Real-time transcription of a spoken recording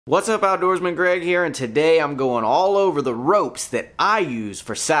What's up, Outdoorsman Greg here, and today I'm going all over the ropes that I use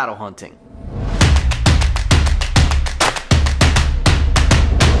for saddle hunting.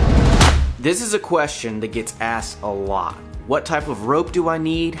 This is a question that gets asked a lot. What type of rope do I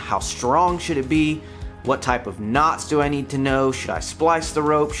need? How strong should it be? What type of knots do I need to know? Should I splice the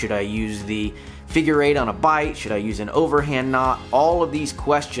rope? Should I use the figure eight on a bite? Should I use an overhand knot? All of these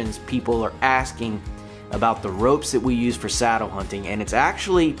questions people are asking about the ropes that we use for saddle hunting, and it's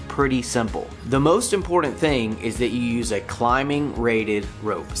actually pretty simple. The most important thing is that you use a climbing rated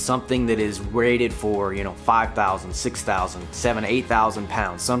rope, something that is rated for 5,000, 6,000, 7,000, 8,000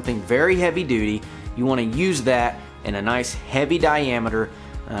 pounds, something very heavy duty. You want to use that in a nice heavy diameter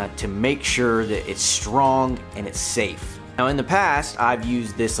to make sure that it's strong and it's safe. Now, in the past, I've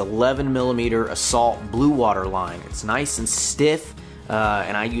used this 11mm Assault Blue Water line. It's nice and stiff,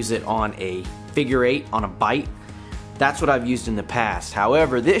 and I use it on a figure eight on a bite. That's what I've used in the past.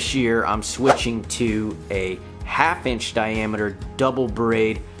 However, this year I'm switching to a 1/2 inch diameter double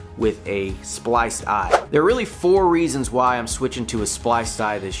braid with a spliced eye. There are really 4 reasons why I'm switching to a spliced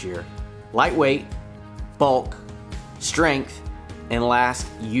eye this year: lightweight, bulk, strength, and last,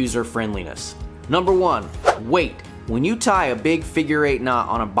 user friendliness. Number 1, weight. When you tie a big figure eight knot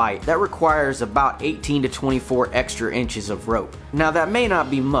on a bite, that requires about 18 to 24 extra inches of rope. Now, that may not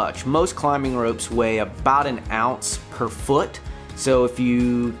be much. Most climbing ropes weigh about an ounce per foot. So if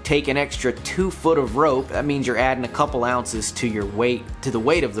you take an extra 2 foot of rope, that means you're adding a couple ounces to your weight, to the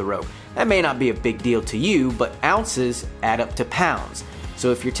weight of the rope. That may not be a big deal to you, but ounces add up to pounds.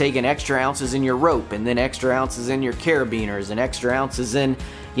 So if you're taking extra ounces in your rope, and then extra ounces in your carabiners, and extra ounces in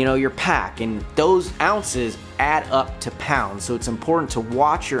your pack, and those ounces add up to pounds. So it's important to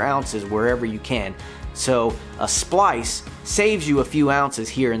watch your ounces wherever you can. So a splice saves you a few ounces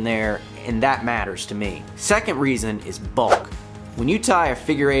here and there, and that matters to me. Second reason is bulk. When you tie a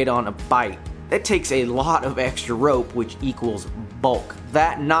figure eight on a bite, that takes a lot of extra rope, which equals bulk.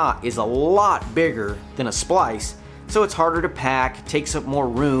 That knot is a lot bigger than a splice, so it's harder to pack, takes up more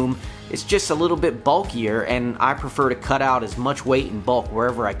room. It's just a little bit bulkier, and I prefer to cut out as much weight and bulk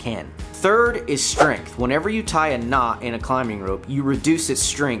wherever I can. Third is strength. Whenever you tie a knot in a climbing rope, you reduce its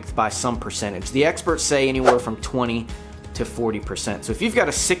strength by some percentage. The experts say anywhere from 20 to 40%. So if you've got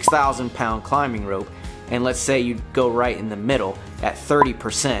a 6,000 pound climbing rope, and let's say you go right in the middle at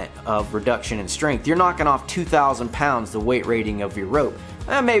 30% of reduction in strength, you're knocking off 2,000 pounds the weight rating of your rope.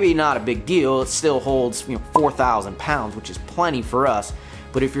 Maybe not a big deal. It still holds 4,000 pounds, which is plenty for us.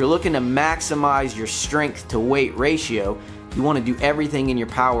 But if you're looking to maximize your strength to weight ratio, you want to do everything in your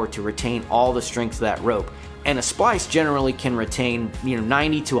power to retain all the strength of that rope. And a splice generally can retain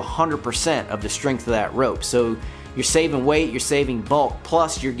 90 to 100% of the strength of that rope. So you're saving weight, you're saving bulk,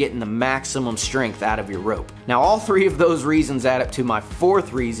 plus you're getting the maximum strength out of your rope. Now, all 3 of those reasons add up to my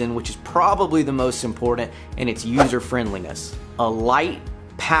 4th reason, which is probably the most important, and it's user friendliness. A light,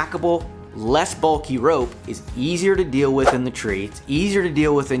 packable, less bulky rope is easier to deal with in the tree. It's easier to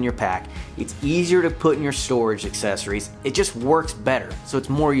deal with in your pack. It's easier to put in your storage accessories. It just works better, so it's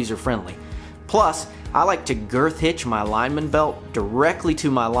more user friendly. Plus, I like to girth hitch my lineman belt directly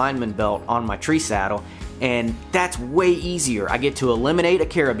to my lineman belt on my tree saddle, and that's way easier. I get to eliminate a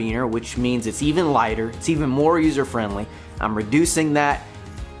carabiner, which means it's even lighter, it's even more user friendly. I'm reducing that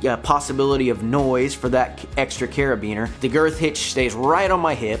possibility of noise for that extra carabiner. The girth hitch stays right on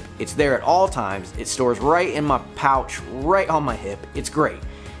my hip. It's there at all times. It stores right in my pouch, right on my hip. It's great.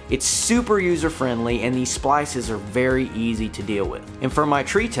 It's super user friendly, and these splices are very easy to deal with. And for my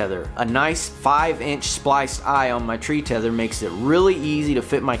tree tether, a nice 5-inch spliced eye on my tree tether makes it really easy to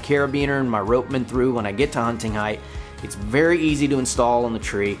fit my carabiner and my ropeman through when I get to hunting height. It's very easy to install on the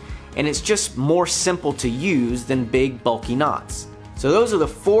tree, and it's just more simple to use than big bulky knots. So those are the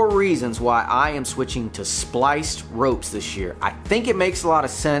 4 reasons why I am switching to spliced ropes this year. I think it makes a lot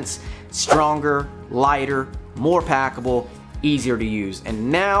of sense. Stronger, lighter, more packable, easier to use. And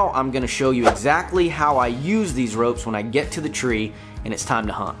now I'm going to show you exactly how I use these ropes when I get to the tree and it's time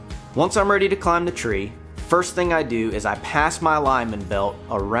to hunt. Once I'm ready to climb the tree, first thing I do is I pass my lineman belt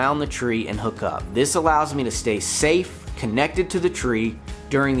around the tree and hook up. This allows me to stay safe, connected to the tree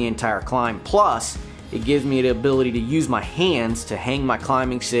during the entire climb. Plus, it gives me the ability to use my hands to hang my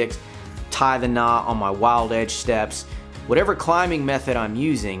climbing sticks, tie the knot on my wild edge steps. Whatever climbing method I'm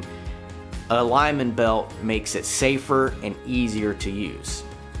using, a lineman belt makes it safer and easier to use.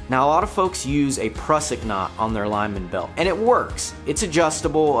 Now, a lot of folks use a prusik knot on their lineman belt, and it works. It's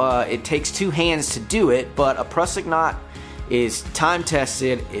adjustable. It takes 2 hands to do it, but a prusik knot is time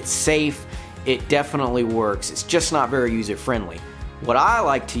tested, it's safe, it definitely works. It's just not very user friendly. What I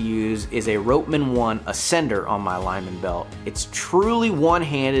like to use is a Ropeman 1 Ascender on my lineman belt. It's truly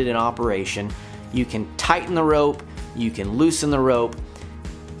one-handed in operation. You can tighten the rope, you can loosen the rope,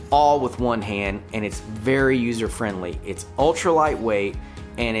 all with one hand, and it's very user-friendly. It's ultra lightweight,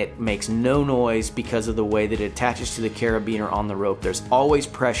 and it makes no noise because of the way that it attaches to the carabiner on the rope. There's always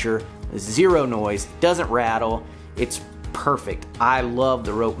pressure, zero noise, it doesn't rattle. It's perfect. I love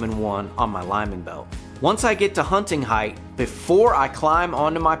the Ropeman 1 on my lineman belt. Once I get to hunting height, before I climb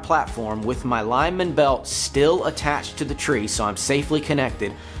onto my platform with my lineman belt still attached to the tree so I'm safely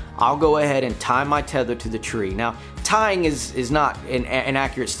connected, I'll go ahead and tie my tether to the tree. Now, tying is not an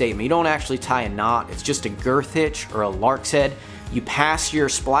accurate statement. You don't actually tie a knot. It's just a girth hitch or a lark's head. You pass your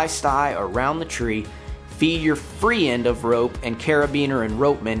spliced eye around the tree, feed your free end of rope and carabiner and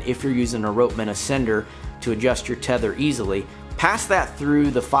Ropeman if you're using a Ropeman Ascender to adjust your tether easily. Pass that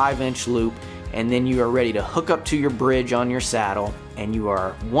through the 5-inch loop, and then you are ready to hook up to your bridge on your saddle, and you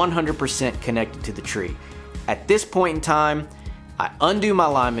are 100% connected to the tree. At this point in time, I undo my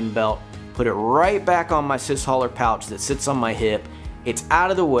lineman belt, put it right back on my sys hauler pouch that sits on my hip. It's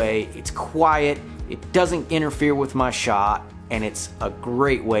out of the way, it's quiet, it doesn't interfere with my shot, and it's a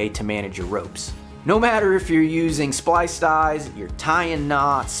great way to manage your ropes. No matter if you're using spliced eyes, you're tying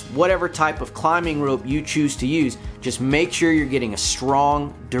knots, whatever type of climbing rope you choose to use, just make sure you're getting a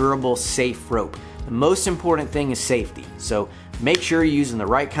strong, durable, safe rope. The most important thing is safety. So make sure you're using the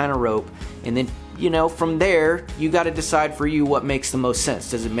right kind of rope, and then, you know, from there, you got to decide for you what makes the most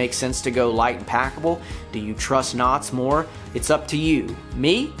sense. Does it make sense to go light and packable? Do you trust knots more? It's up to you.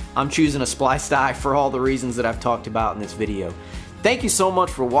 Me, I'm choosing a spliced eye for all the reasons that I've talked about in this video. Thank you so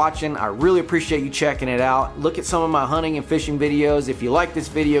much for watching. I really appreciate you checking it out. Look at some of my hunting and fishing videos. If you like this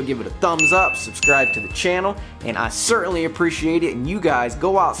video, give it a thumbs up, subscribe to the channel, and I certainly appreciate it. And you guys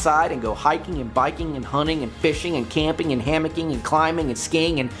go outside and go hiking and biking and hunting and fishing and camping and hammocking and climbing and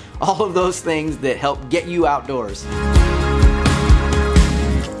skiing and all of those things that help get you outdoors.